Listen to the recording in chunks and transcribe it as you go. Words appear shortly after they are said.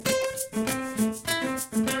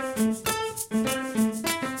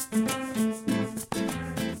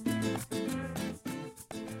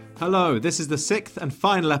Hello, this is the 6th and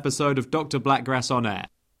final episode of Dr. Blackgrass on Air.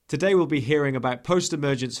 Today we'll be hearing about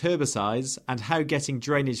post-emergence herbicides and how getting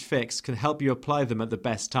drainage fixed can help you apply them at the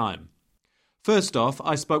best time. First off,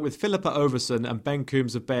 I spoke with Philippa Overson and Ben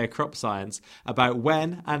Coombs of Bayer Crop Science about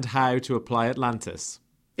when and how to apply Atlantis.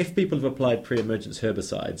 If people have applied pre-emergence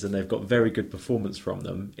herbicides and they've got very good performance from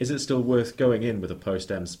them, is it still worth going in with a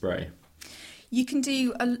post-em spray? You can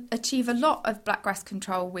achieve a lot of blackgrass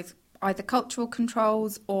control with either cultural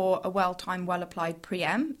controls or a well-timed, well-applied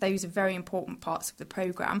pre-em. Those are very important parts of the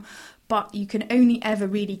programme, but you can only ever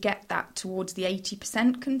really get that towards the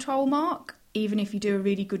 80% control mark, even if you do a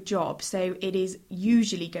really good job. So it is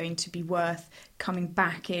usually going to be worth coming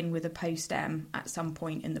back in with a post-em at some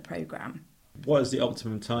point in the programme. What is the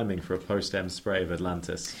optimum timing for a post-em spray of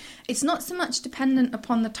Atlantis? It's not so much dependent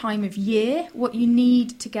upon the time of year. What you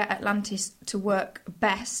need to get Atlantis to work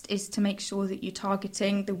best is to make sure that you're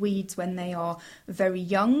targeting the weeds when they are very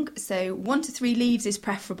young. So 1 to 3 leaves is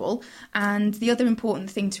preferable. And the other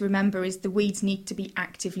important thing to remember is the weeds need to be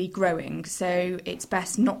actively growing. So it's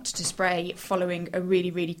best not to spray following a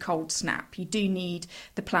really, really cold snap. You do need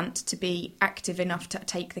the plant to be active enough to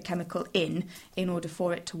take the chemical in order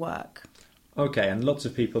for it to work. Okay, and lots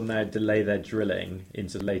of people now delay their drilling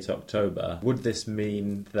into late October. Would this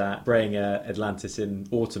mean that spraying Atlantis in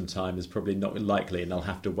autumn time is probably not likely and they'll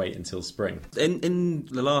have to wait until spring? In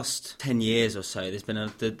the last 10 years or so, there's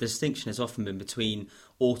been the distinction has often been between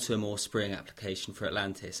autumn or spring application for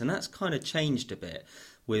Atlantis, and that's kind of changed a bit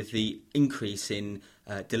with the increase in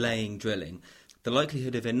delaying drilling. The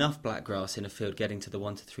likelihood of enough blackgrass in a field getting to the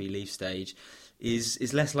 1 to 3 leaf stage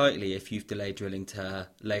is less likely if you've delayed drilling to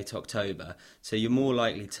late October. So you're more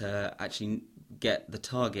likely to actually get the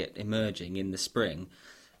target emerging in the spring.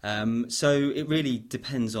 So it really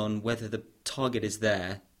depends on whether the target is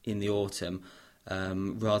there in the autumn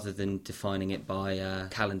rather than defining it by a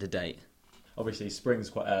calendar date. Obviously, spring's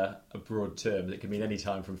quite a broad term. It can mean any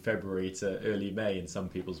time from February to early May in some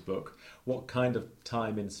people's book. What kind of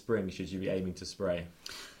time in spring should you be aiming to spray?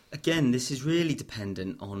 Again, this is really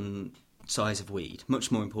dependent on size of weed, much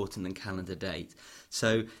more important than calendar date.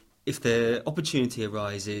 So if the opportunity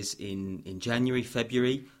arises in January,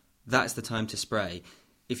 February, that's the time to spray.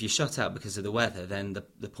 If you're shut out because of the weather, then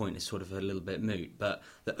the point is sort of a little bit moot. But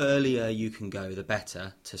the earlier you can go, the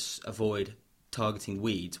better to avoid targeting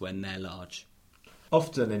weeds when they're large.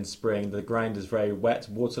 Often in spring, the ground is very wet,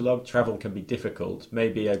 waterlogged, travel can be difficult.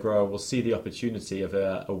 Maybe a grower will see the opportunity of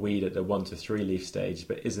a weed at the 1 to 3 leaf stage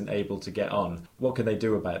but isn't able to get on. What can they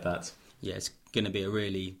do about that? Yeah, it's going to be a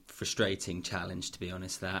really frustrating challenge, to be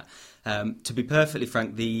honest. To be perfectly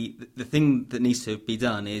frank, the thing that needs to be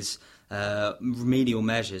done is remedial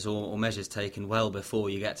measures or measures taken well before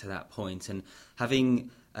you get to that point. And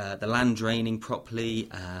having the land draining properly,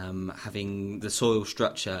 having the soil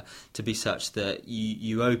structure to be such that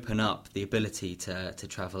you open up the ability to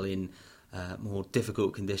travel in more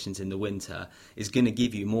difficult conditions in the winter is going to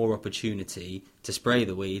give you more opportunity to spray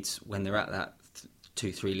the weeds when they're at that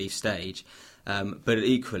 2-3 leaf stage, but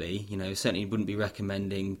equally, certainly wouldn't be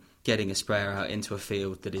recommending getting a sprayer out into a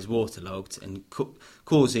field that is waterlogged and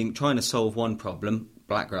trying to solve one problem,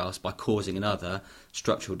 blackgrass, by causing another,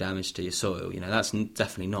 structural damage to your soil. That's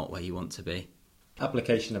definitely not where you want to be.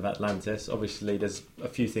 Application of Atlantis, obviously there's a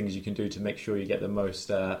few things you can do to make sure you get the most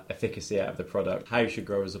efficacy out of the product. How should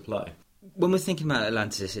growers apply? When we're thinking about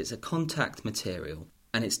Atlantis, it's a contact material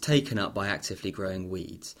and it's taken up by actively growing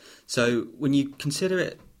weeds. So when you consider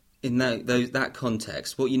it in that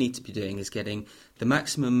context, what you need to be doing is getting the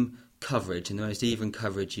maximum coverage and the most even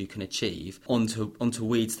coverage you can achieve onto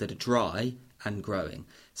weeds that are dry and growing.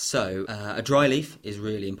 So a dry leaf is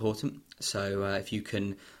really important. So if you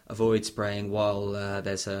can avoid spraying while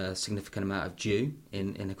there's a significant amount of dew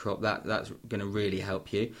in a crop, that's going to really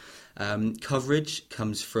help you. Coverage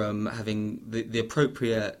comes from having the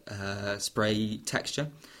appropriate spray texture.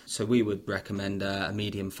 So we would recommend a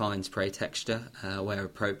medium fine spray texture where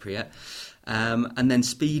appropriate. And then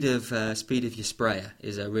speed of your sprayer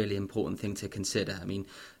is a really important thing to consider. I mean,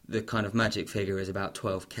 the kind of magic figure is about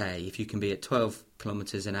 12k. If you can be at 12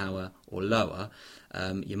 kilometres an hour or lower,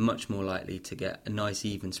 you're much more likely to get a nice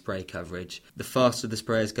even spray coverage. The faster the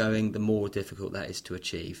spray is going, the more difficult that is to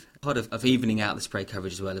achieve. Part of evening out the spray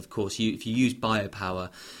coverage as well, of course, if you use biopower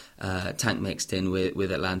tank mixed in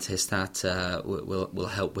with Atlantis, that will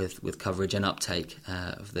help with coverage and uptake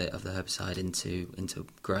of the herbicide into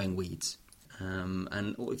growing weeds.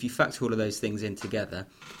 And if you factor all of those things in together,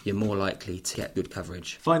 you're more likely to get good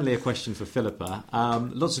coverage. Finally, a question for Philippa.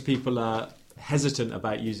 Lots of people are hesitant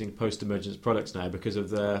about using post-emergence products now because of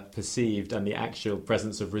the perceived and the actual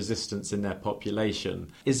presence of resistance in their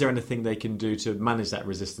population. Is there anything they can do to manage that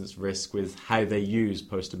resistance risk with how they use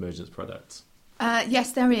post-emergence products?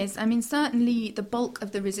 Yes, there is. I mean, certainly the bulk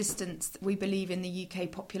of the resistance we believe in the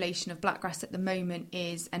UK population of blackgrass at the moment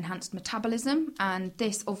is enhanced metabolism, and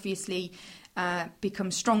this obviously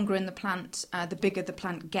becomes stronger in the plant the bigger the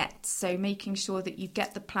plant gets. So making sure that you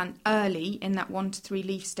get the plant early in that 1 to 3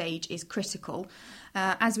 leaf stage is critical.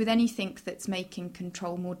 As with anything that's making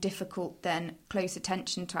control more difficult, then close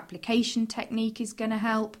attention to application technique is going to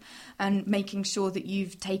help, and making sure that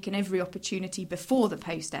you've taken every opportunity before the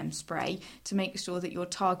post-em spray to make sure that you're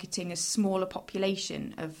targeting as small a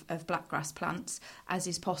population of blackgrass plants as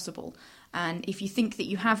is possible. And if you think that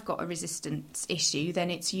you have got a resistance issue, then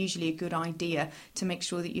it's usually a good idea to make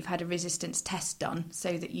sure that you've had a resistance test done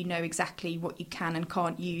so that you know exactly what you can and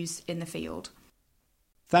can't use in the field.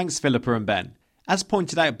 Thanks, Philippa and Ben. As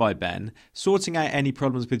pointed out by Ben, sorting out any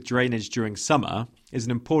problems with drainage during summer is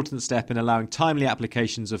an important step in allowing timely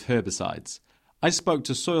applications of herbicides. I spoke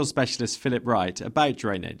to soil specialist Philip Wright about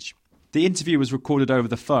drainage. The interview was recorded over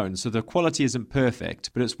the phone, so the quality isn't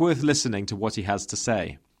perfect, but it's worth listening to what he has to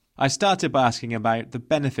say. I started by asking about the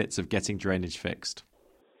benefits of getting drainage fixed.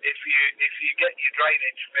 If you get your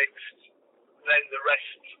drainage fixed, then the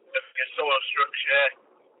rest of your soil structure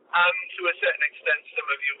and to a certain extent some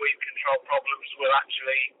of your weed control problems will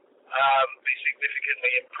actually be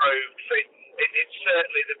significantly improved. It's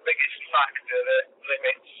certainly the biggest factor that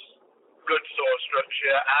limits good soil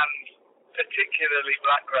structure and particularly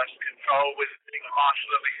blackgrass control with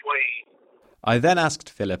marsh-loving weed. I then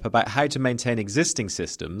asked Philip about how to maintain existing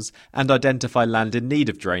systems and identify land in need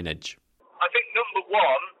of drainage. I think number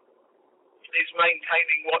one is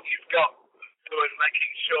maintaining what you've got and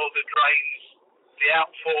making sure the drains, the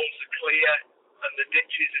outfalls are clear and the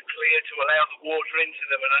ditches are clear to allow the water into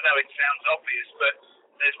them. And I know it sounds obvious, but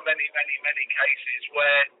there's many cases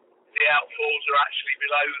where the outfalls are actually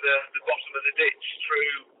below the bottom of the ditch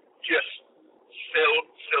through just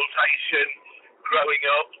siltation growing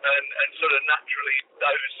up and sort of naturally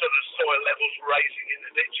those sort of soil levels raising in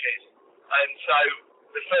the ditches. And so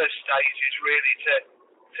the first stage is really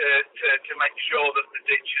to make sure that the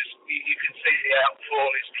ditches, you can see the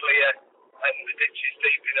outfall is clear and the ditch is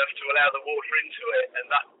deep enough to allow the water into it. And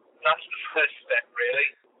that's the first step really.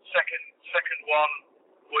 Second one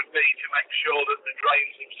would be to make sure that the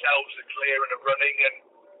drains themselves are clear and are running, and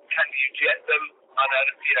can you jet them? And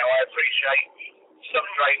I appreciate some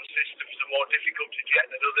drain systems are more difficult to jet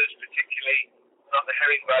than others, particularly like the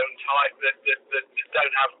herringbone type that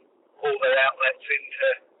don't have all their outlets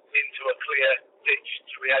into a clear ditch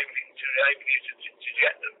to enable you to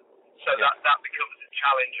jet them. So that becomes a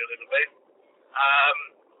challenge a little bit.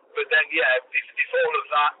 But then, if all of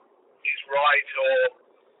that is right, or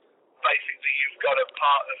basically you've got a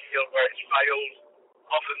part of the field where it's failed,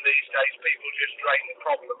 often these days people just drain the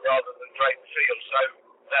problem rather than drain the field, so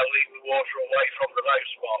they'll leave the water away from the low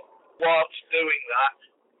spot. Whilst doing that,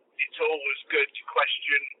 it's always good to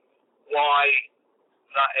question why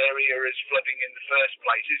that area is flooding in the first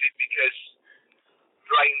place. Is it because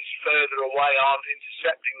drains further away aren't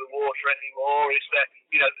intercepting the water anymore? Is there,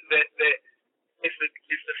 if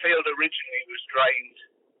the field originally was drained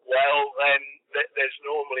well, then there's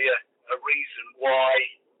normally a reason why,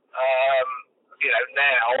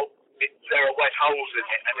 now there are wet holes in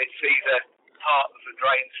it, and it's either part of the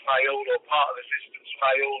drains failed or part of the system's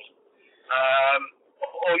failed.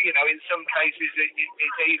 Or in some cases it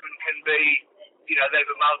even can be,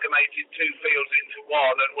 they've amalgamated two fields into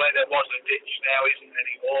one, and where there was a ditch now isn't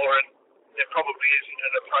anymore, and there probably isn't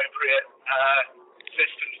an appropriate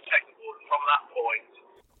system to take the water from that point.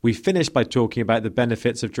 We finished by talking about the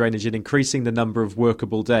benefits of drainage in increasing the number of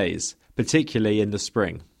workable days, particularly in the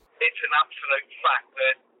spring. It's an absolute fact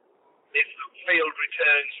that if the field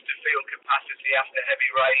returns to field capacity after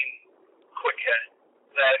heavy rain quicker,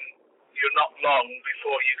 then you're not long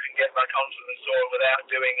before you can get back onto the soil without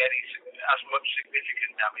doing as much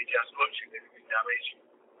significant damage.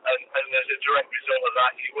 And as a direct result of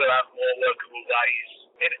that, you will have more workable days.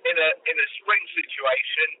 In a spring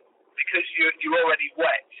situation, because you're already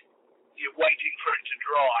wet, you're waiting for it to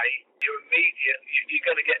dry, you're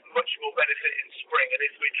going to get much more benefit in spring. And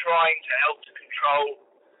if we're trying to help to control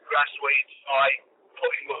grass weeds by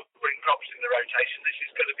putting more spring crops in the rotation, this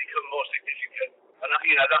is going to become more significant. And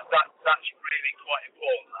that's really quite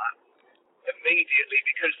important. That immediately,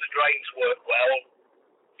 because the drains work well,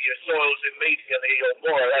 your soil's immediately or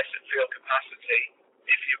more or less at field capacity.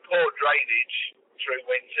 If you pour drainage through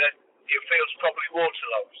winter, your field's probably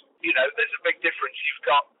waterlogged. There's a big difference. You've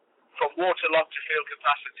got from waterlogged to field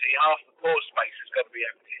capacity, half the pores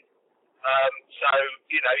So,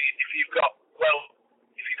 if you've got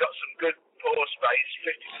some good pore space,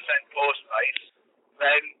 50% pore space,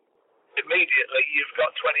 then immediately you've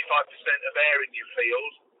got 25% of air in your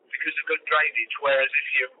field because of good drainage, whereas if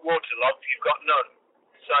you're waterlogged, you've got none.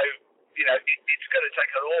 So, it's going to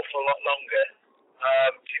take an awful lot longer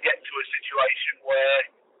to get to a situation where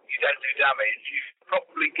you don't do damage. You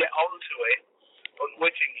probably get onto it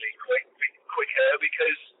unwittingly quicker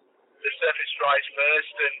because the surface dries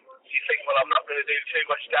first and you think, well, I'm not going to do too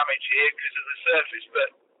much damage here because of the surface, but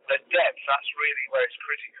the depth, that's really where it's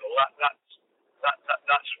critical.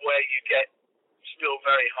 That's where you get still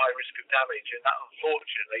very high risk of damage, and that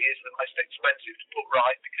unfortunately is the most expensive to put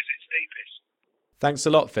right because it's deepest. Thanks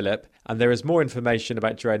a lot, Philip, and there is more information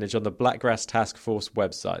about drainage on the Blackgrass Task Force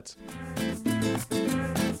website.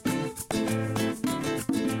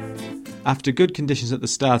 After good conditions at the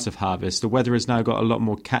start of harvest, the weather has now got a lot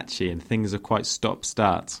more catchy and things are quite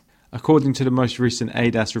stop-start. According to the most recent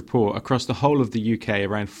ADAS report, across the whole of the UK,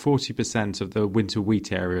 around 40% of the winter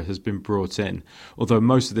wheat area has been brought in, although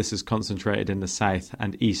most of this is concentrated in the south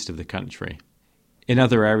and east of the country. In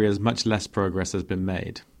other areas, much less progress has been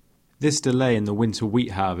made. This delay in the winter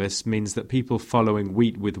wheat harvest means that people following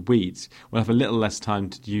wheat with weeds will have a little less time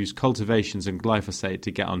to use cultivations and glyphosate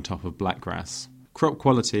to get on top of blackgrass. Crop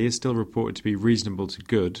quality is still reported to be reasonable to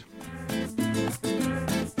good.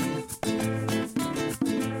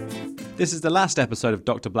 This is the last episode of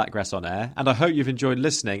Dr. Blackgrass on Air, and I hope you've enjoyed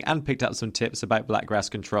listening and picked up some tips about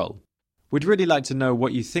blackgrass control. We'd really like to know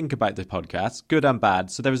what you think about the podcast, good and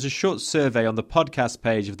bad, so there is a short survey on the podcast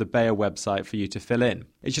page of the Bayer website for you to fill in.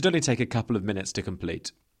 It should only take a couple of minutes to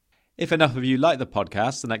complete. If enough of you like the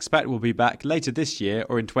podcast, then I expect we'll be back later this year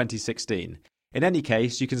or in 2016. In any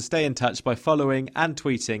case, you can stay in touch by following and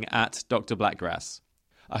tweeting at Dr. Blackgrass.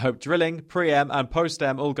 I hope drilling, pre-em and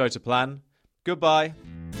post-em all go to plan. Goodbye.